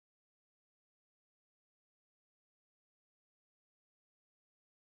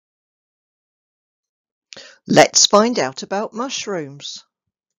Let's find out about mushrooms.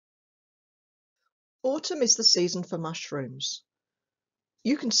 Autumn is the season for mushrooms.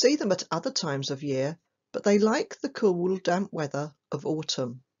 You can see them at other times of year, but they like the cool, damp weather of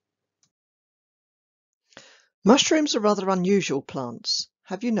autumn. Mushrooms are rather unusual plants.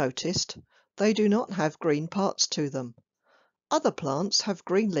 Have you noticed? They do not have green parts to them. Other plants have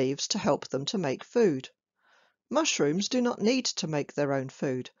green leaves to help them to make food. Mushrooms do not need to make their own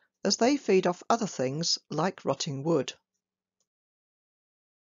food, as they feed off other things like rotting wood.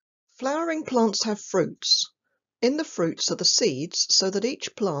 Flowering plants have fruits. In the fruits are the seeds so that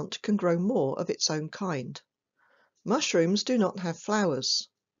each plant can grow more of its own kind. Mushrooms do not have flowers.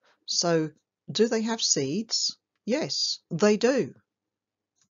 So, do they have seeds? Yes, they do.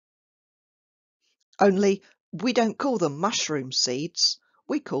 Only we don't call them mushroom seeds.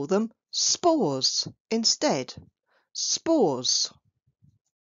 We call them spores instead. Spores.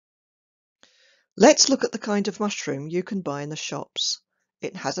 Let's look at the kind of mushroom you can buy in the shops.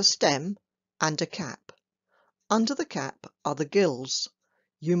 It has a stem and a cap. Under the cap are the gills.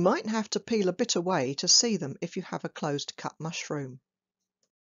 You might have to peel a bit away to see them if you have a closed cup mushroom.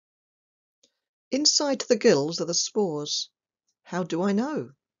 Inside the gills are the spores. How do I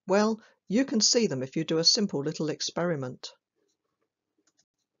know? Well, you can see them if you do a simple little experiment.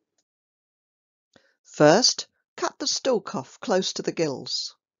 First, cut the stalk off close to the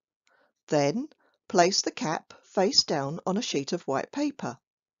gills. Then, place the cap face down on a sheet of white paper.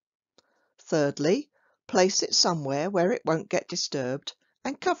 Thirdly, place it somewhere where it won't get disturbed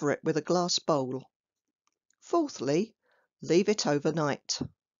and cover it with a glass bowl. Fourthly, leave it overnight.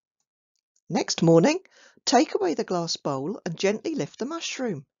 Next morning, take away the glass bowl and gently lift the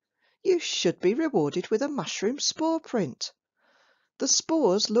mushroom. You should be rewarded with a mushroom spore print. The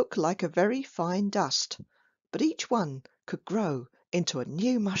spores look like a very fine dust, but each one could grow into a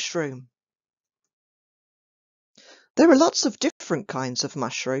new mushroom. There are lots of different kinds of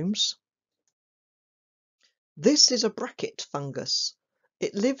mushrooms. This is a bracket fungus.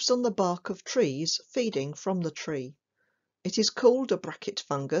 It lives on the bark of trees, feeding from the tree. It is called a bracket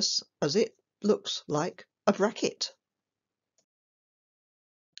fungus as it looks like a bracket.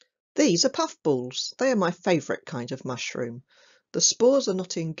 These are puffballs. They are my favourite kind of mushroom. The spores are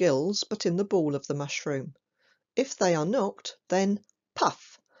not in gills, but in the ball of the mushroom. If they are knocked, then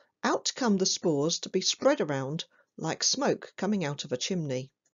puff! Out come the spores to be spread around like smoke coming out of a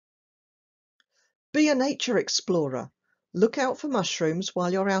chimney. Be a nature explorer. Look out for mushrooms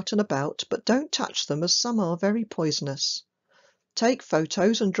while you're out and about, but don't touch them as some are very poisonous. Take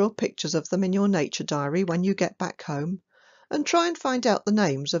photos and draw pictures of them in your nature diary when you get back home, and try and find out the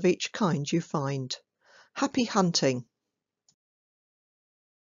names of each kind you find. Happy hunting!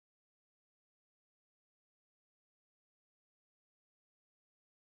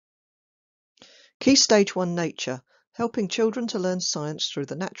 Key Stage 1 Nature, helping children to learn science through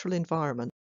the natural environment.